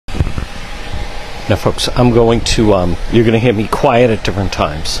Now, folks, I'm going to, you're going to hear me quiet at different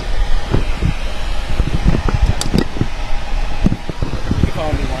times. You can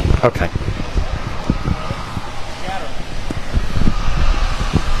call me one. Okay.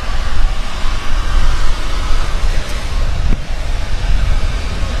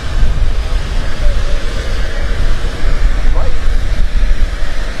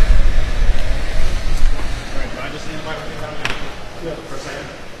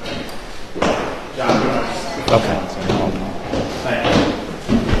 Okay.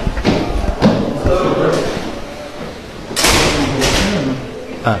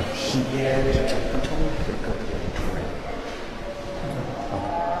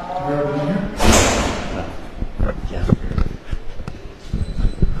 Yeah.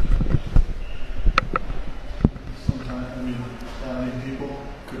 Sometimes, I mean, that many people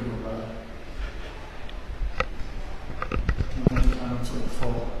couldn't go by. Wintertime, it's like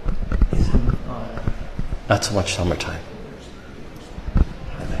fall. Not so much summertime.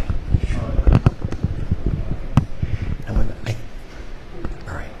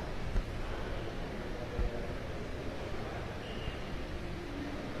 All right.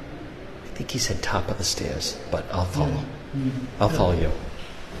 I think he said top of the stairs, but I'll follow. I'll follow you.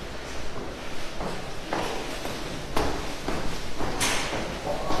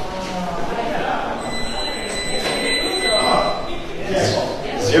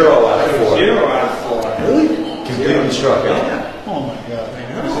 Zero out of four. Zero out of 4. Really? Completely struck, yeah. Oh my God.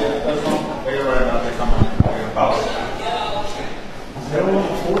 They're right about to come on. They're about.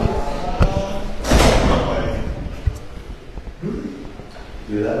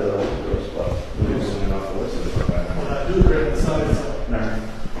 Do that or go spot. Losing enough to listen. I do right inside, so.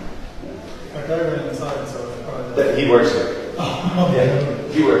 Like I ran inside, so I probably. He works there. Yeah,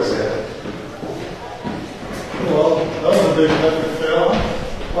 he works there. Well, that was a big epic fail.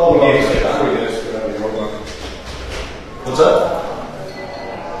 Oh, what's up?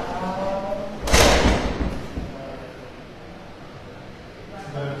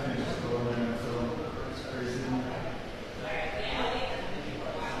 I can't just go in there and film. It's crazy.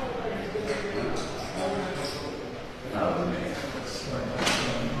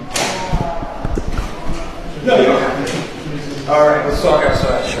 All right, let's talk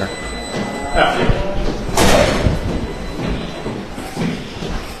outside. Sure. After you.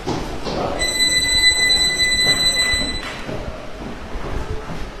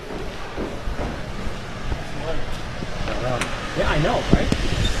 Yeah, I know, right?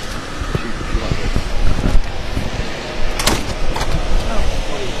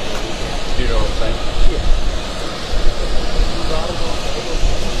 You know what I'm saying?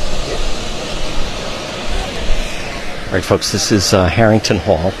 All right, folks, this is Harrington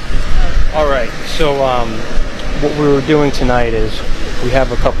Hall. All right. So what we were doing tonight is we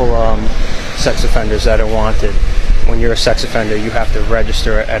have a couple sex offenders that are wanted. When you're a sex offender, you have to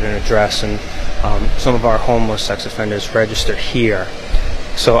register at an address, and some of our homeless sex offenders register here.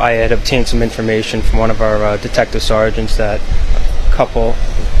 So I had obtained some information from one of our detective sergeants that a couple,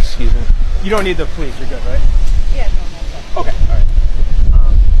 excuse me, you don't need the police, you're good, right? Yeah, no, Okay, all right.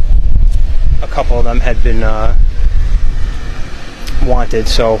 A couple of them had been wanted,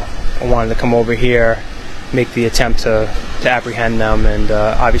 so I wanted to come over here, make the attempt to apprehend them, and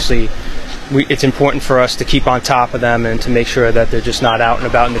obviously it's important for us to keep on top of them and to make sure that they're just not out and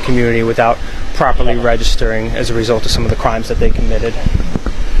about in the community without properly registering as a result of some of the crimes that they committed.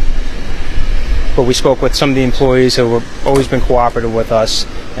 But we spoke with some of the employees who have always been cooperative with us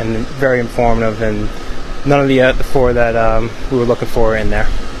and very informative, and none of the 4 that we were looking for are in there.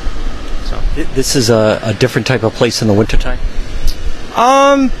 So This is a different type of place in the wintertime?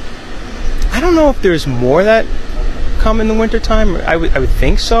 I don't know if there's more that come in the wintertime. I would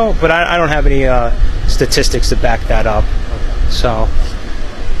think so, but I don't have any statistics to back that up. So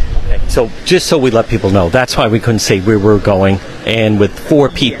just so we let people know, that's why we couldn't say where we're going. And with 4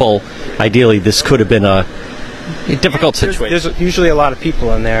 people, ideally this could have been a difficult situation. There's usually a lot of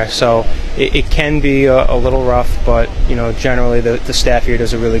people in there, so it can be a little rough, but you know, generally the staff here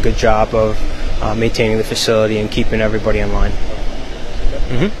does a really good job of maintaining the facility and keeping everybody in line.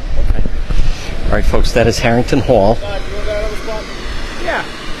 All right, folks, that is Harrington Hall.